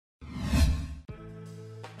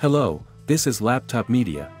Hello, this is Laptop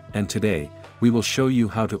Media, and today, we will show you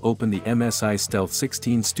how to open the MSI Stealth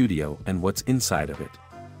 16 Studio and what's inside of it.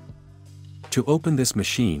 To open this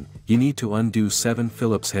machine, you need to undo 7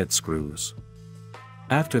 Phillips head screws.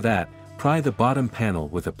 After that, pry the bottom panel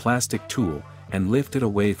with a plastic tool, and lift it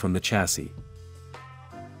away from the chassis.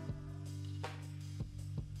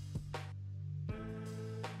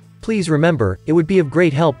 Please remember, it would be of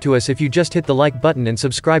great help to us if you just hit the like button and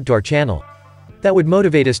subscribe to our channel. That would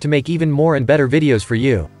motivate us to make even more and better videos for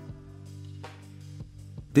you.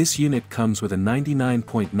 This unit comes with a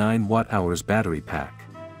 99.9 watt-hours battery pack.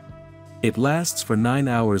 It lasts for 9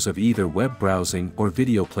 hours of either web browsing or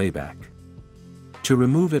video playback. To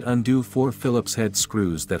remove it, undo 4 Phillips head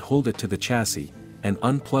screws that hold it to the chassis, and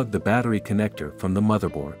unplug the battery connector from the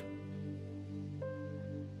motherboard.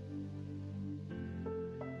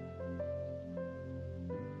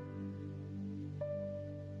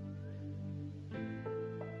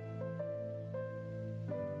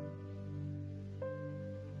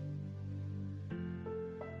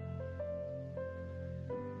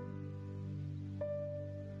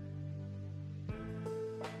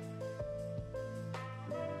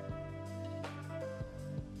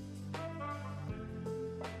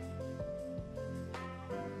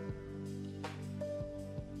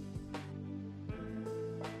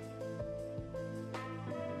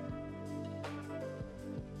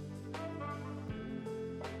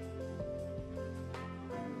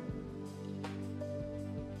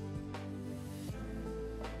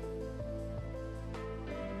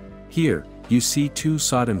 Here, you see 2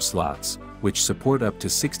 SODIMM slots, which support up to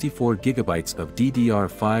 64 GB of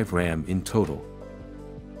DDR5 RAM in total.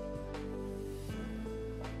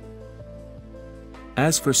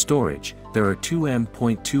 As for storage, there are 2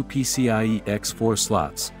 M.2 PCIe X4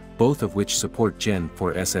 slots, both of which support Gen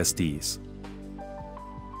 4 SSDs.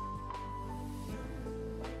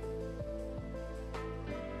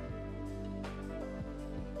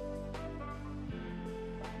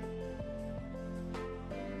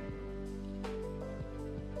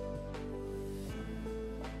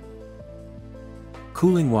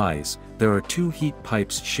 Cooling-wise, there are 2 heat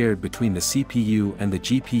pipes shared between the CPU and the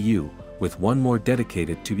GPU, with one more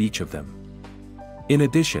dedicated to each of them. In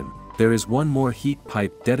addition, there is one more heat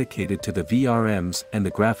pipe dedicated to the VRMs and the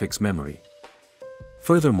graphics memory.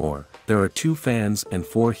 Furthermore, there are 2 fans and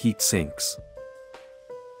 4 heat sinks.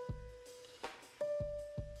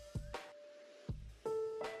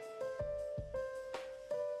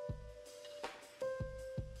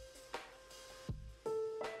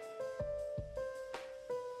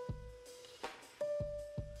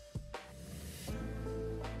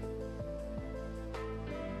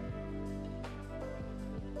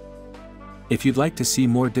 If you'd like to see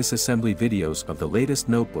more disassembly videos of the latest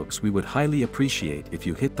notebooks, we would highly appreciate if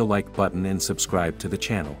you hit the like button and subscribe to the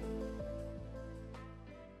channel.